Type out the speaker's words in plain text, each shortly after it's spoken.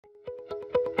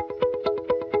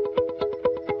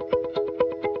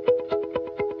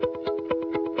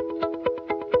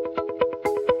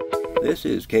This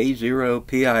is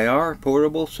K0PIR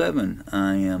Portable 7.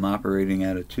 I am operating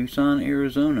out of Tucson,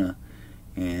 Arizona,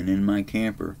 and in my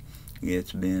camper.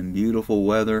 It's been beautiful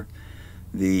weather.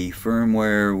 The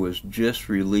firmware was just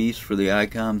released for the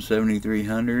Icom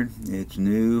 7300. It's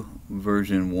new,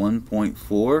 version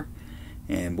 1.4,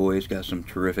 and boy, it's got some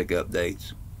terrific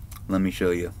updates. Let me show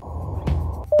you.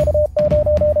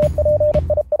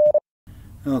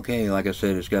 Okay, like I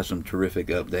said, it's got some terrific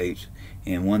updates,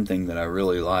 and one thing that I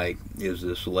really like is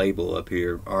this label up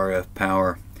here, RF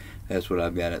power. That's what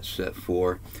I've got it set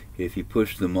for. If you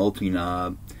push the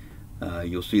multi-knob,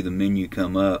 you'll see the menu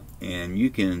come up, and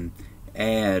you can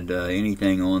add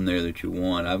anything on there that you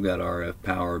want. I've got RF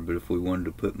power, but if we wanted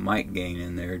to put mic gain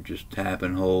in there, just tap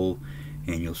and hold,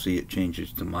 and you'll see it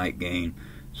changes to mic gain.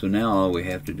 So now all we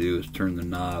have to do is turn the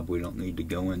knob. We don't need to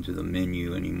go into the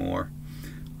menu anymore.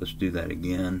 Let's do that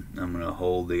again. I'm going to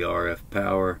hold the RF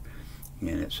power,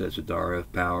 and it says it's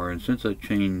RF power, and since I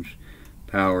changed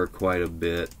power quite a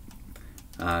bit,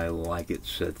 I like it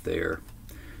set there.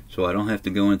 So I don't have to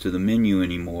go into the menu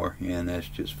anymore, and that's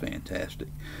just fantastic.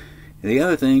 The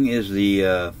other thing is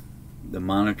the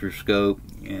monitor scope,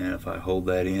 and if I hold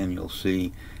that in, you'll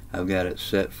see I've got it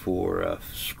set for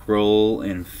scroll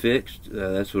and fixed.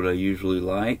 That's what I usually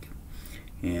like.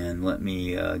 And let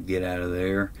me get out of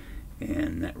there.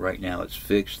 And that, right now it's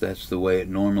fixed. That's the way it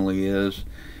normally is,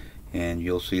 and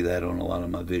you'll see that on a lot of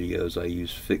my videos. I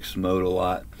use fixed mode a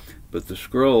lot, but the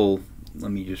scroll, let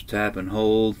me just tap and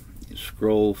hold,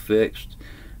 scroll fixed.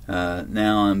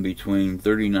 Now I'm between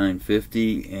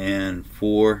 3950 and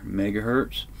 4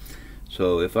 megahertz.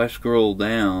 So if I scroll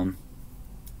down,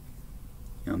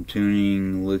 I'm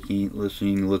tuning,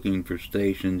 listening, looking for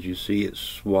stations. You see it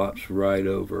swaps right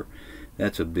over.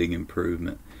 That's a big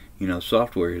improvement. You know,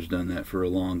 software has done that for a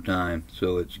long time,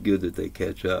 so it's good that they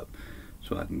catch up.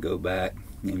 So I can go back,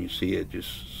 and you see it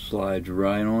just slides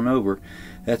right on over.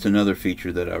 That's another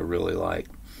feature that I really like.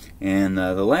 And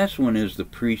the last one is the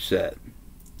preset.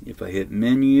 If I hit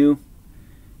menu,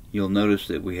 you'll notice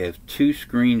that we have two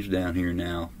screens down here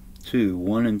now.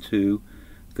 One and two.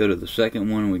 Go to the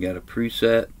second one, we got a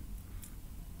preset.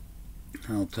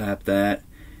 I'll tap that,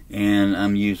 and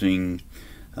I'm using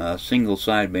single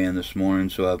sideband this morning,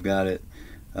 so I've got it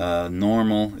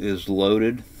normal is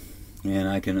loaded, and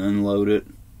I can unload it.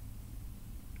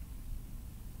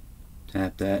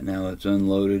 Tap that, now it's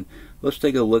unloaded. Let's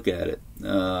take a look at it.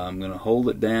 I'm going to hold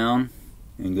it down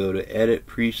and go to edit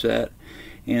preset,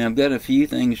 and I've got a few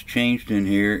things changed in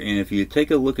here, and if you take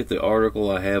a look at the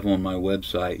article I have on my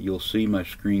website, you'll see my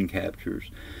screen captures.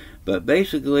 But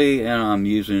basically, I'm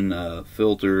using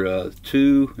filter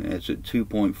 2, it's at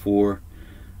 2.4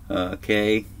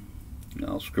 K.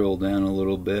 I'll scroll down a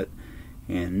little bit,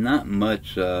 and not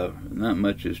much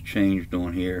has changed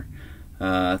on here.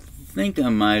 I think I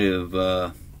might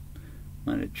have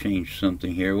changed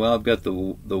something here. Well, I've got the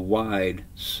wide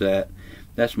set.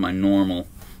 That's my normal.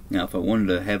 Now, if I wanted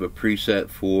to have a preset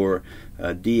for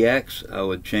DX, I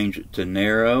would change it to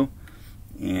narrow,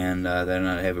 and then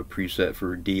I'd have a preset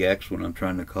for DX when I'm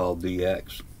trying to call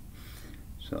DX.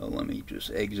 So let me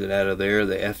just exit out of there.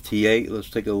 The FT8, let's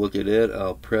take a look at it.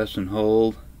 I'll press and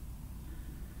hold,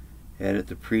 edit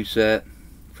the preset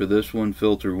for this one,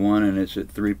 filter 1, and it's at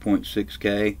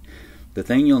 3.6K. The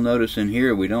thing you'll notice in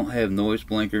here, we don't have noise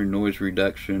blinker, noise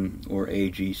reduction, or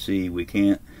AGC. We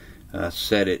can't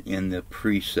set it in the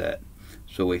preset,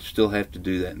 so we still have to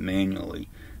do that manually.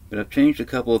 But I've changed a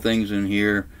couple of things in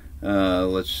here.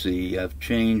 Let's see, I've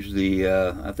changed the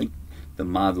I think the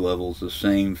mod level's the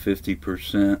same,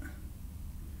 50%,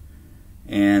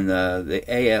 and the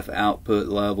AF output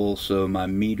level, so my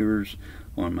meters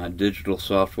on my digital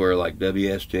software like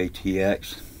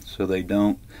WSJTX, so they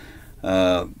don't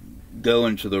go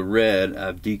into the red,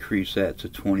 I've decreased that to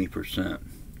 20%.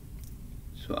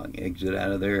 So I can exit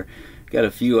out of there. Got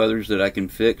a few others that I can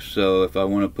fix, so if I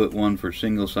want to put one for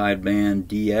single sideband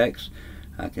DX,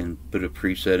 I can put a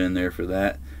preset in there for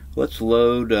that. Let's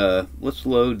load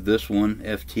this one,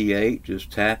 FT8.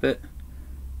 Just tap it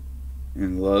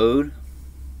and load,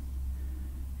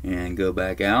 and go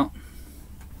back out.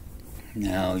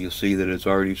 Now you'll see that it's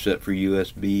already set for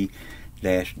USB-D,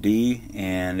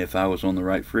 and if I was on the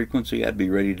right frequency, I'd be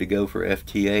ready to go for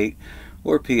FT8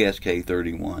 or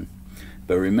PSK31.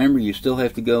 But remember, you still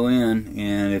have to go in,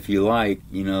 and if you like,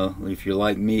 if you're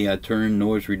like me, I turn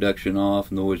noise reduction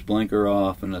off, noise blinker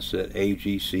off, and I set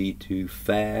AGC to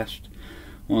fast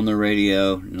on the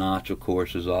radio. Notch, of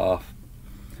course, is off.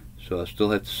 So I still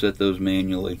have to set those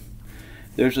manually.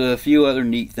 There's a few other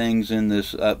neat things in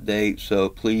this update, so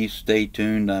please stay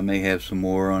tuned. I may have some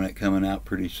more on it coming out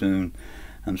pretty soon.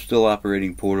 I'm still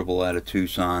operating portable out of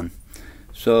Tucson.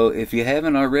 So if you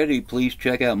haven't already, please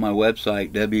check out my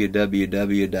website,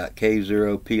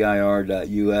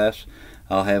 www.k0pir.us.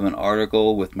 I'll have an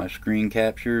article with my screen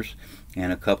captures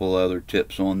and a couple other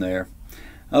tips on there.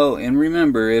 Oh, and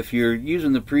remember, if you're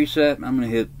using the preset, I'm going to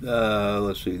hit,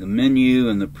 let's see, the menu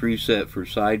and the preset for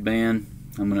sideband.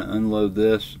 I'm going to unload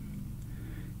this.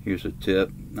 Here's a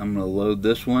tip. I'm going to load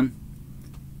this one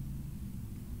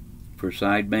for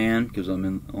sideband because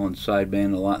I'm on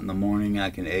sideband a lot in the morning. I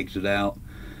can exit out.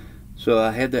 So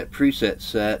I had that preset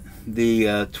set.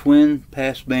 The twin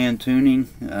passband tuning,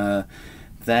 that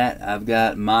I've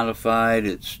got modified.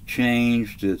 It's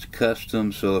changed. It's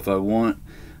custom. So if I want,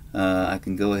 I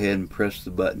can go ahead and press the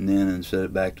button in and set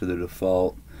it back to the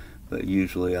default. But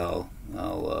usually I'll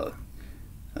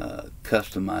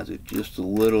customize it just a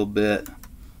little bit.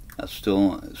 I'm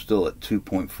still at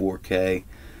 2.4K.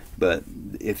 But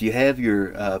if you have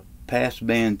your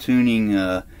passband tuning,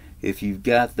 if you've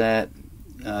got that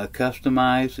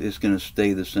customized, it's going to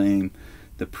stay the same.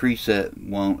 The preset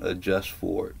won't adjust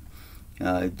for it.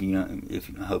 I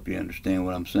hope you understand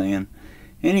what I'm saying.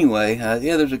 Anyway,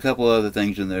 yeah, there's a couple other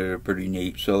things in there that are pretty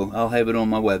neat, so I'll have it on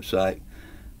my website.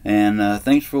 And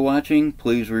thanks for watching.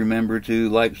 Please remember to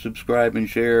like, subscribe, and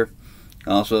share.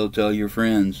 Also, tell your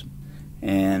friends.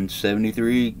 And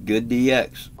 73 good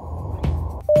DX.